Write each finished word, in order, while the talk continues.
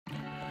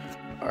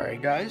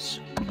Alright guys,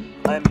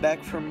 I'm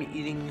back from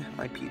eating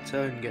my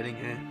pizza and getting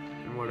it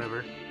and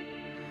whatever.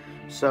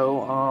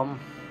 So,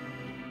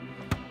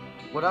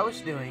 what I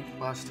was doing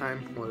last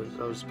time was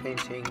I was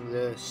painting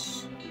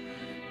this,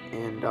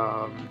 and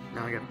now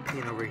I got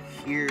paint over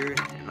here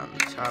and on the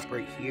top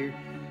right here.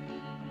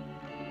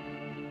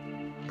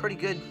 Pretty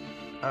good,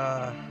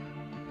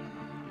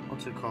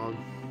 what's it called?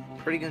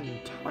 Pretty good in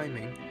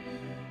timing.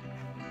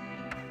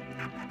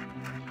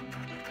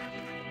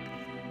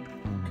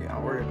 Okay,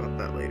 I'll worry about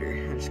that later.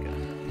 I'm just gonna...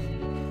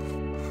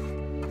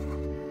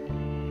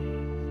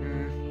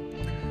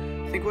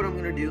 I think what I'm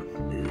gonna do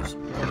is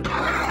work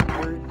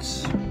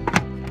backwards.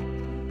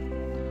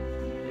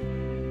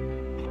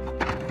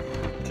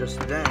 Just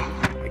then,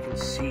 I can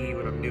see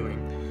what I'm doing.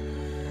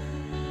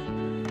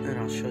 Then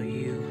I'll show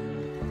you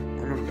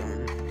when I'm done.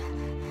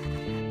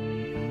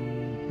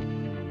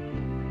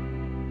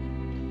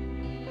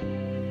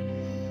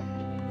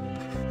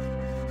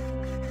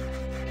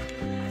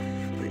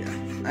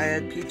 I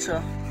had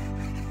pizza,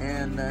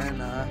 and then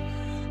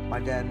my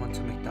dad went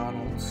to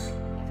McDonald's,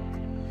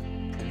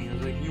 and he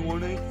was like, "You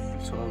want it?"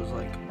 So I was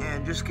like,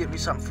 "Man, just get me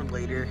something for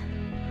later."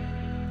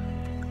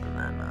 And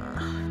then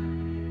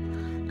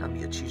got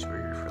me a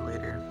cheeseburger for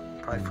later,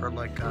 probably for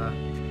like for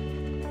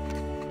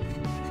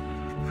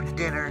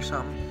dinner or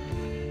something.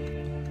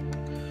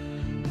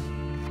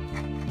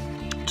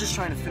 Just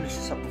trying to finish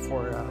this up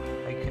before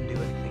I can do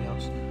anything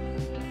else.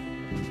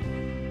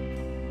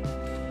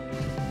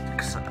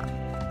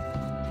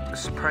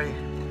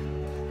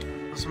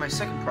 This is my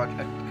second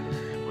project,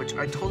 which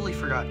I totally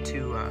forgot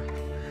to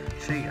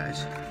show you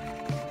guys.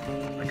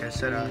 Like I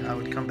said, I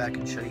would come back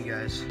and show you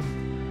guys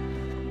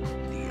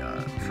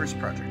the first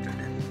project I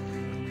did,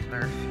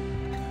 Nerf.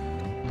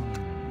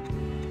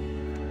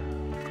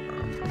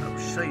 I will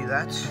show you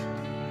that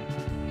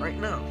right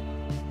now.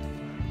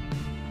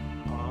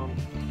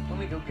 Let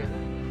me go get it.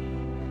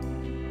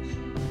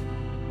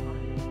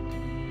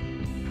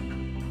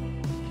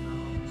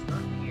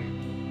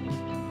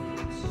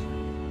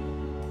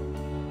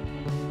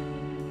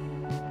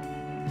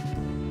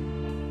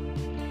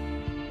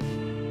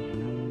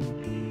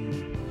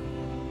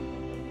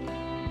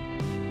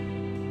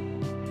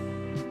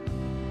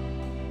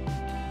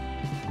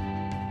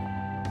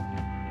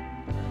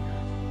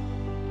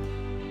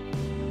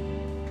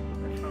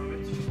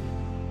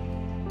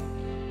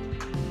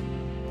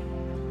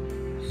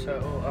 So,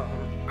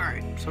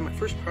 alright, so my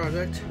first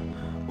project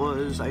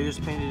was I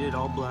just painted it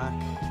all black.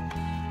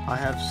 I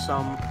have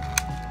some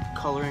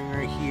coloring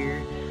right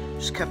here,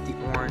 just kept the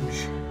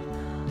orange.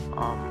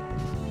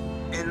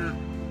 In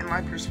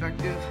my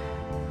perspective,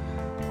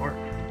 or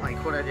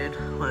like what I did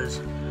was,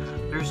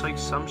 there's like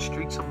some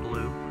streaks of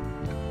blue,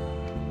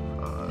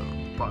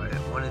 but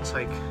when it's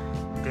like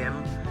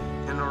dim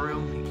in a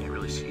room, you can't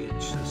really see it,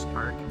 it's just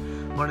dark.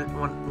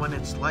 When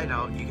it's light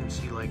out, you can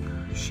see like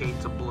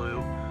shades of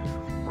blue,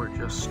 or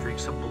just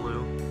streaks of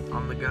blue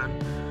on the gun.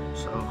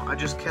 So I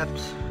just kept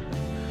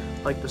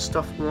like the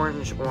stuff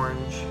orange,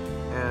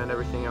 and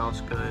everything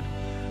else good.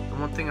 The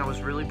one thing I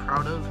was really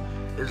proud of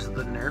is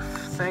the Nerf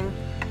thing,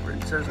 where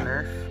it says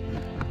Nerf.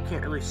 You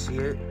can't really see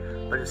it,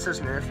 but it says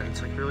Nerf, and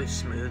it's like really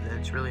smooth, and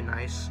it's really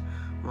nice,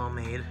 well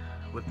made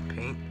with the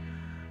paint.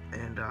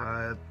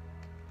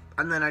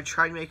 And then I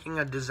tried making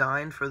a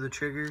design for the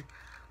trigger,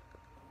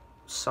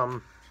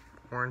 some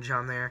orange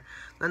on there.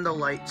 Then the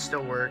light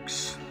still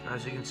works,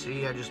 as you can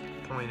see. I just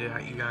pointed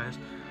at you guys.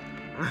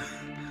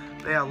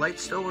 But yeah, light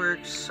still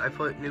works. I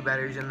put new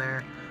batteries in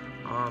there.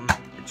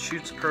 It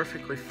shoots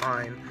perfectly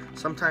fine.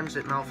 Sometimes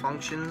it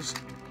malfunctions,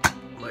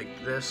 like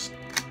this.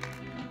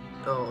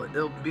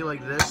 It'll be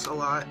like this a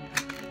lot,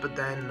 but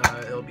then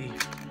it'll be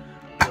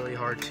really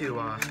hard to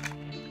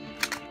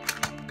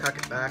cock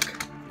it back.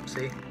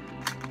 See?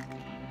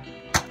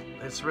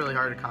 It's really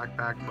hard to cock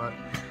back, but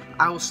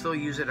I will still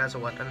use it as a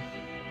weapon.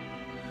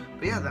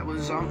 But yeah, that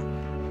was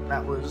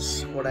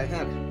what I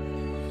had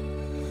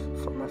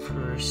for my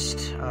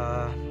first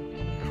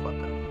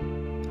weapon.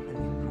 I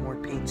need more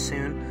paint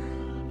soon.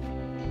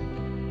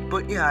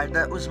 But yeah,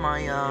 that was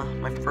my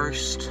my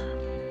first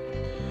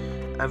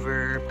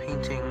ever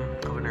painting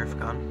of a Nerf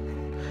gun.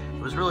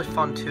 It was really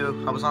fun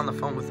too. I was on the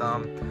phone with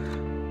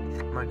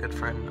my good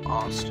friend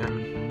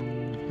Austin,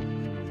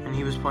 and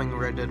he was playing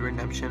Red Dead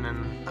Redemption,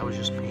 and I was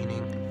just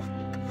painting.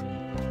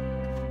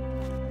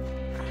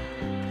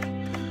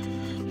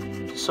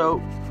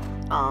 So,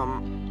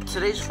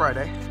 today's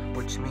Friday,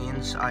 which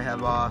means I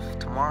have off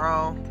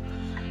tomorrow,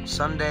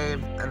 Sunday,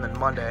 and then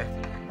Monday.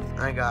 And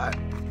I got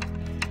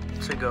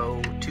to go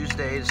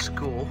Tuesday to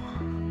school,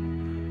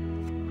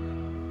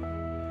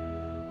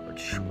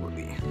 which will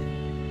be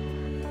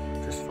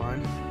just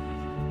fine.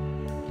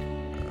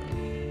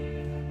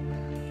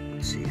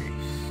 Let's see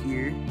right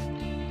here.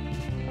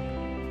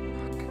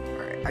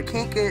 Alright, I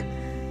can't get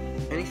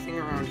anything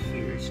around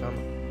here, so I'm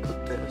gonna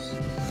put this.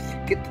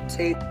 Get the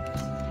tape.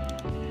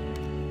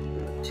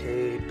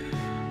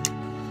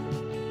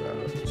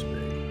 About this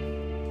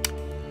big.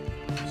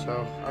 So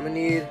I'm gonna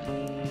need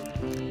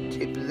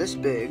tape this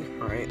big,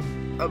 right?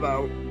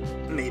 About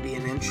maybe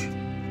an inch,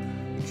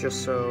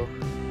 just so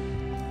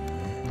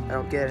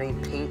don't get any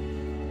paint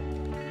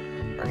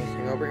or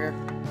anything over here.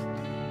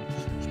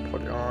 Just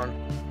put it on.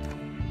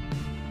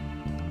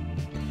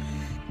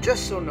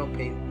 Just so no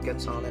paint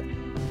gets on it.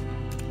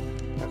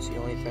 That's the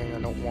only thing I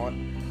don't want.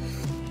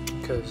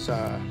 Because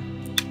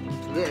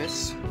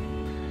this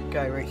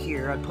guy right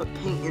here, I put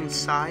paint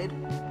inside.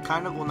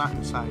 Kind of, well, not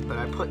inside, but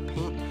I put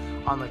paint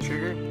on the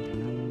trigger.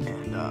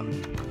 And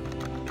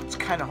it's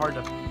kind of hard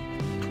to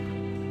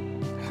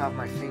have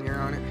my finger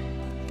on it.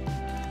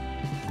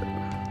 So,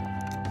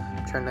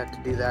 try not to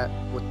do that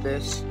with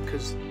this,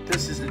 because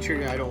this is the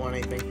trigger. I don't want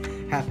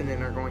anything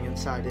happening or going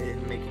inside it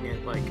and making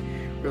it like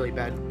really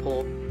bad to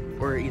pull.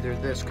 Or either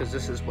this, because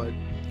this is what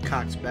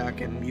cocks back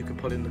and you can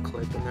put in the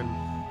clip and then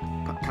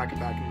cock it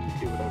back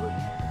and do whatever.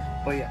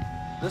 But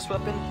yeah, this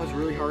weapon was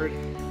really hard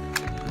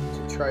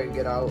to try to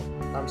get out.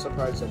 I'm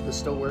surprised that this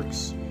still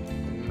works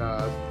and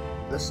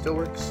this still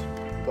works.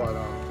 But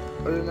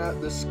other than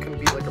that, this can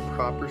be like a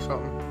prop or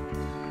something.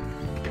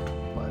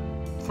 But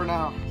for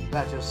now,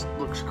 that just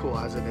looks cool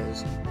as it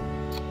is.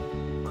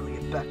 Let me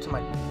get back to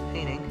my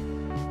painting.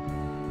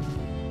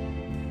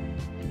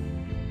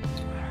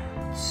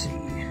 Let's see.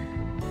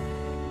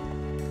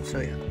 So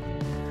yeah,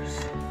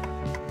 just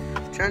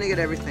trying to get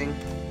everything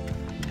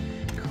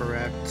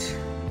correct.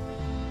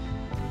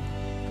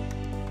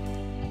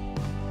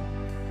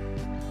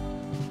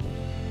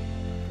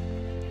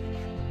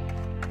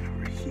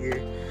 Over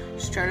here,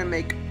 just trying to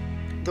make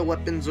the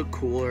weapons look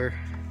cooler.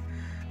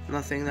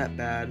 Nothing that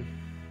bad.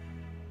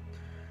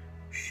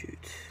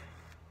 Shoot.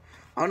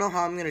 I don't know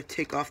how I'm gonna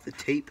take off the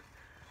tape,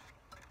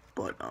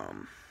 but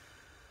I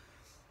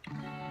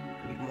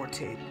need more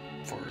tape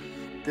for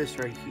this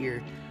right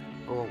here.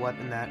 A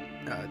weapon that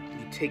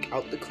you take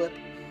out the clip. I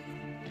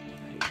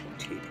need more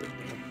tape right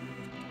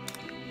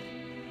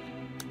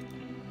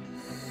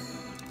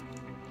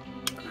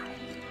there.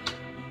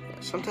 Yeah,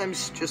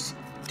 sometimes just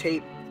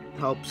tape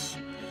helps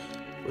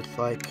with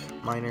like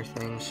minor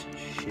things.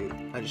 Shoot,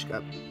 I just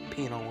got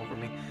paint all over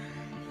me.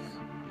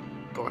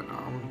 But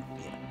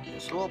yeah,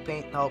 just a little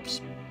paint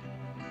helps.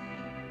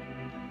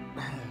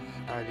 I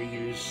had to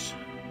use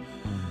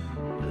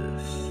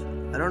this.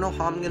 I don't know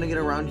how I'm gonna get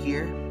around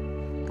here,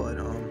 but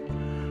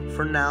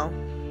for now,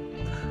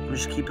 I'm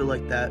just keep it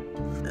like that,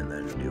 and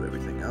then do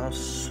everything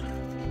else.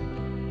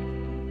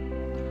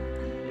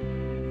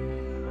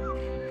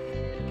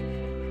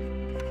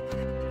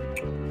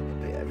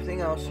 But yeah,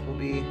 everything else will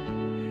be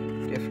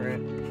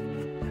different.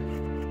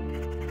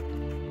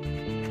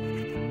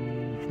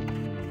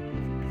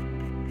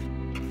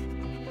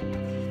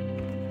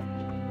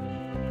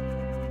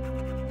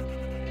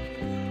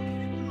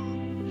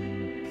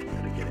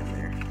 Gotta get in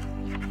there.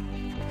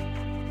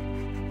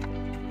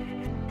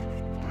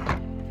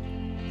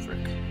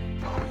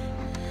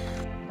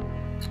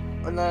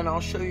 And then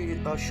I'll show you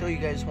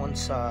guys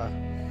once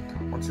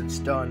it's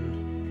done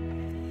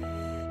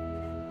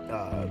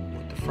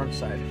with the front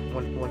side.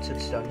 Once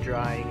it's done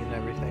drying and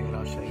everything, and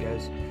I'll show you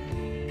guys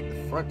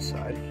the front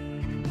side,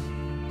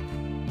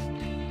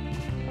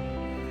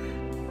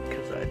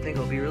 because I think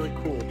it'll be really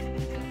cool to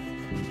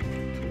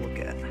look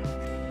at.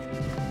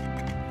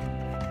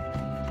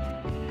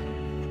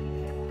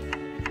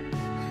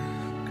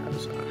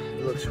 Because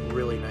it looks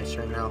really nice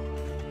right now.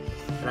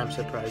 And I'm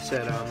surprised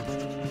that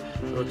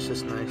it looks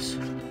this nice.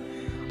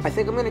 I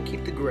think I'm gonna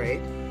keep the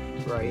gray,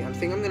 right? I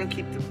think I'm gonna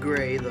keep the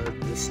gray,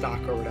 the stock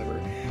or whatever.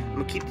 I'm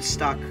gonna keep the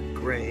stock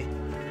gray,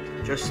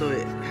 just so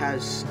it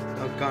has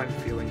a gun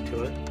feeling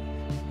to it.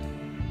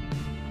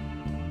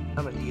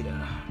 I'm gonna need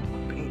a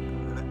paint in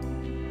a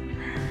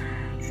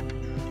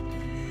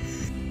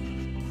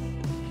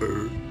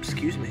minute.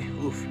 Excuse me.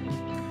 Oof.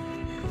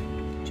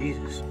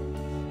 Jesus.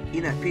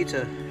 Eating that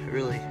pizza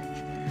really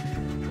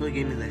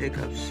gave me the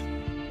hiccups.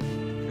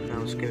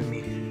 Now it's giving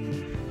me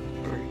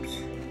burps.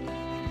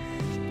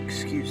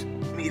 Excuse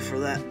me for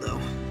that,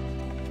 though.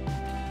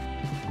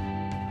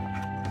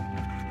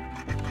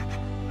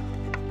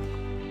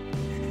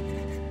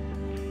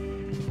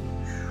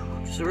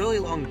 It's a really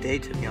long day,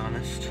 to be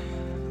honest.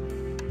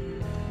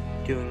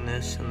 Doing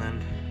this and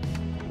then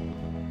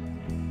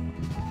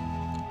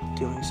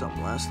doing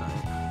something last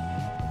night.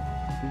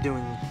 I'm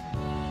doing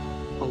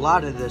a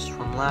lot of this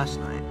from last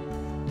night.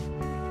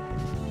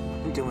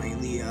 I'm doing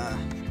the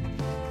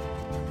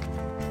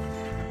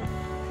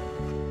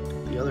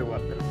other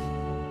weapon,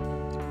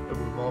 the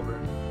revolver.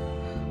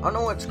 I don't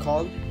know what it's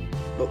called,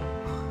 but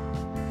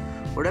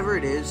whatever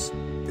it is,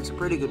 it's a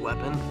pretty good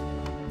weapon.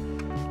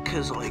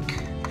 Cause like,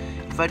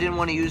 if I didn't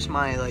want to use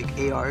my like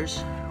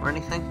ARs or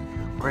anything,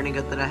 or any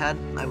gun that I had,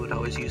 I would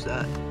always use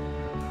that.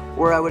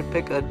 Or I would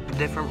pick a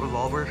different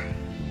revolver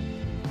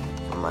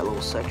from my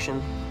little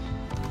section.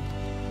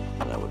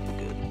 That would be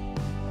good.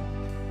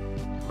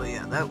 But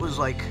yeah, that was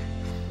like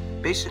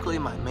basically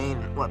my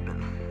main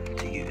weapon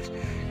to use.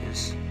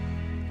 Is,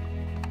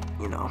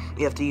 you know,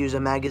 you have to use a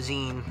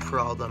magazine for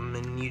all of them,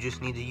 and you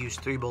just need to use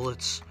 3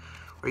 bullets,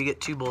 or you get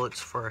 2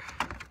 bullets for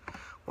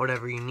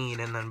whatever you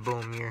need, and then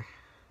boom, you're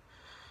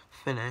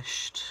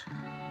finished.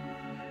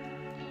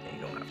 And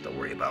you don't have to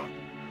worry about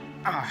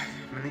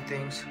many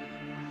things.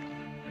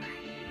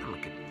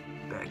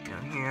 back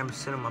down here. I'm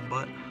sitting on my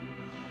butt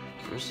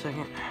for a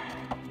second.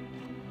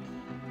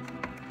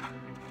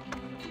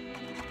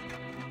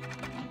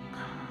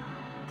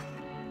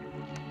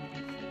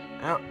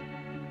 Oh.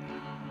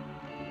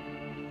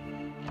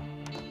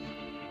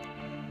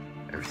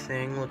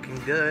 Everything looking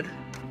good.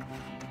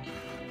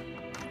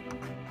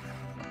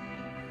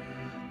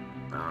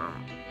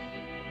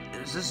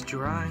 Is this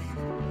dry? I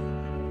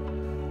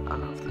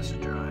don't know if this is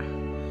dry.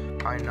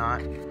 Probably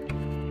not.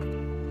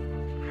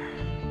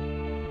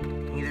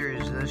 Neither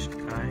is this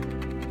dry.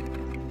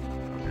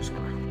 I'm just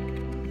gonna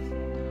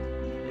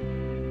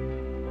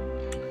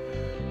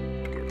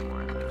get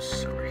more of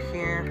this over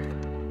here.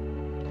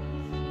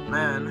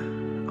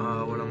 Then,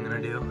 what I'm gonna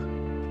do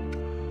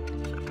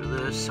is after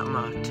this, I'm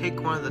gonna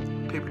take one of the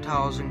paper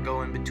towels and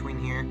go in between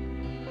here.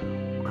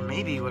 Or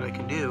maybe what I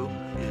can do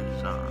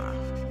is,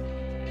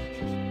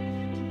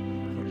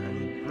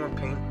 more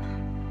paint,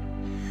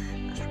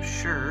 that's for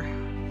sure.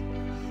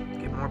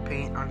 Get more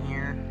paint on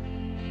here,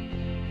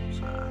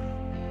 so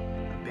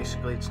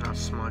basically it's not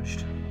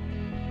smudged.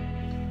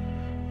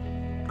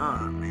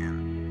 Oh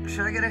man,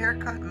 should I get a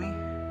haircut for me?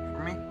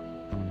 I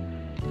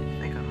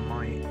think I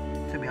might,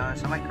 to be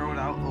honest. I might grow it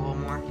out a little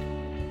more.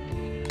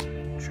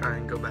 Try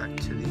and go back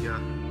to the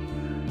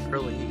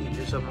early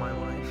ages of my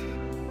life.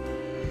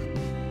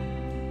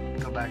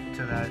 Go back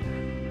to that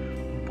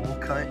bowl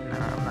cut.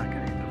 Nah, I'm not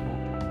gonna do the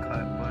bowl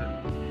cut, but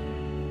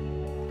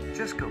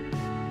just go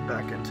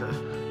back into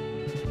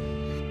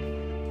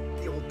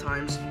the old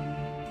times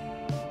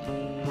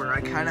where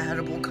I kind of had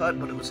a bowl cut,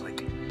 but it was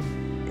like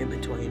in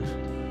between.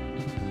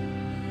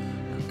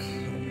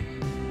 Okay,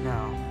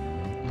 now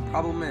the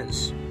problem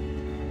is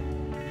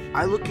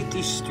I look at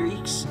these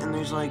streaks and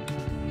there's like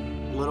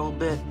a little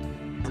bit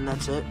and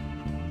that's it,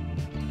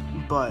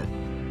 but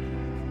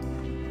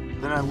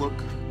then I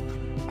look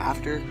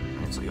after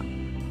and it's like a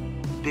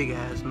big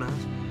ass mess.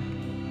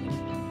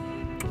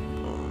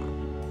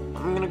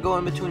 I'm gonna go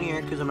in between here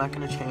because I'm not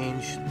gonna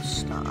change the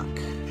stock.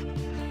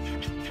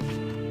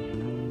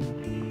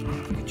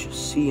 You can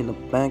just see in the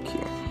back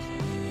here.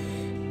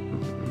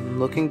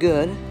 Looking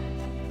good.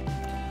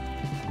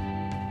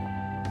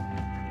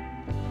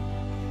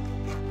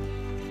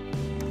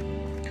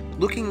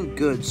 Looking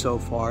good so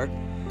far.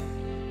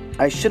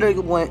 I should have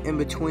went in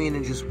between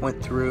and just went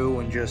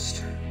through and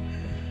just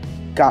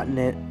gotten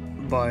it,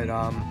 but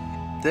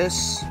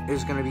this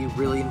is gonna be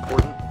really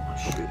important. Oh,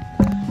 shoot.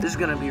 This is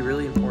gonna be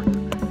really important.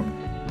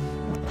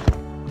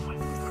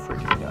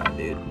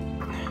 Dude,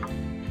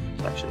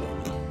 it's actually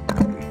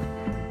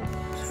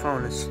his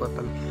phone is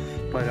slipping,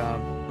 but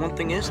one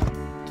thing is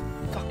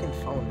fucking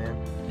phone, man.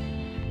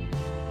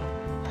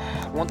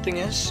 One thing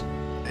is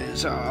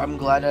I'm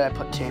glad that I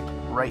put tape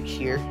right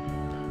here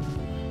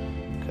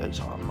because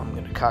I'm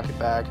gonna cock it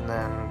back, and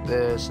then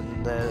this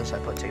and this I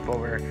put tape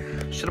over.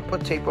 Should have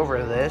put tape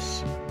over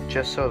this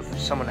just so if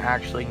someone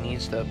actually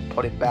needs to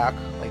put it back,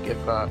 like if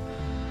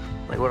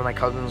like one of my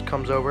cousins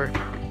comes over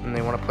and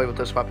they want to play with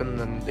this weapon,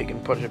 then they can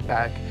put it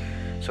back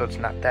so it's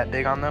not that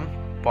big on them.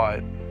 But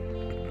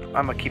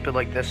I'm gonna keep it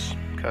like this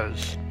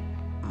because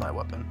my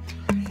weapon.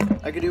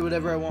 I can do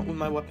whatever I want with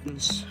my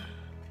weapons.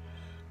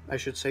 I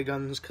should say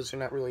guns because they're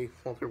not really,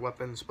 well, they're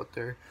weapons, but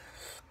they're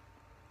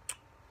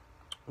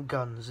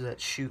guns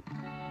that shoot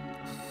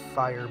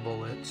fire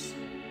bullets,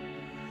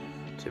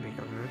 to be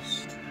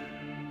honest.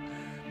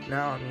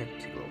 Now I'm gonna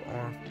take a little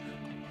off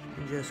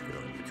and just go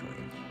in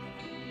between.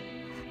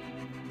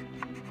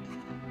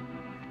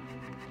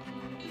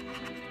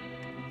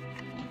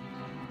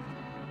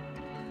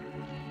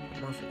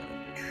 I'm also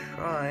gonna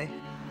try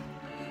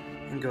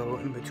and go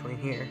in between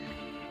here.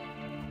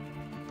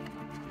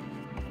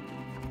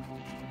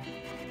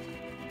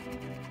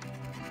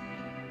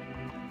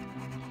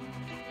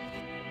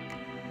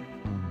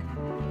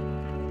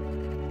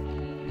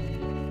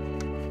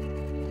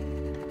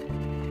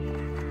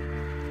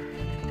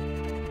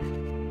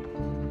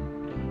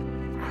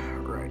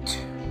 Right.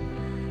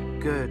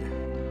 Good.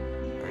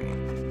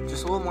 Alright.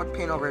 Just a little more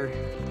paint over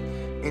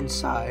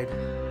inside.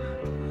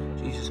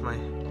 Jesus, my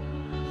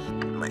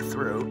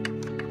throat.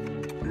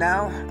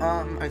 Now,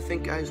 I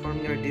think, guys, what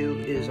I'm gonna do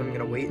is I'm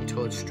gonna wait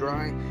until it's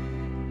dry.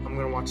 I'm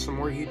gonna watch some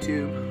more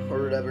YouTube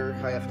or whatever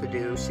I have to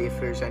do, see if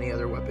there's any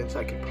other weapons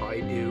I could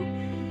probably do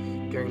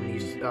during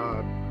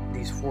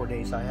these 4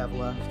 days I have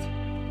left.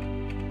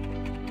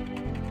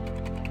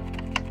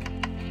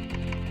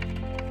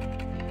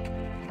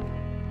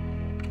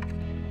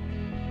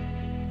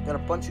 Got a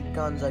bunch of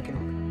guns I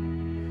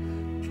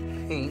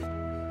can paint.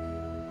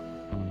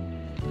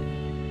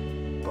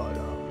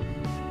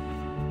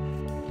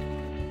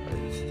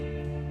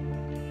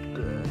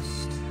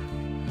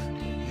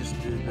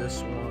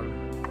 This one.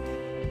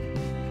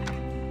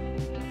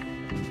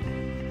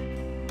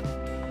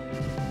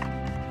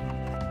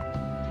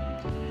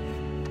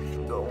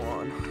 Go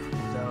on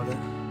without it.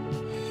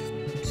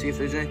 See if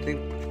there's anything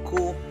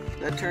cool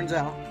that turns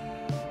out,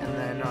 and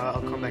then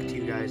I'll come back to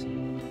you guys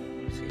and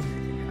see if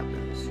anything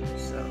happens.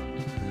 So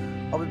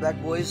I'll be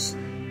back, boys.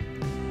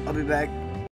 I'll be back.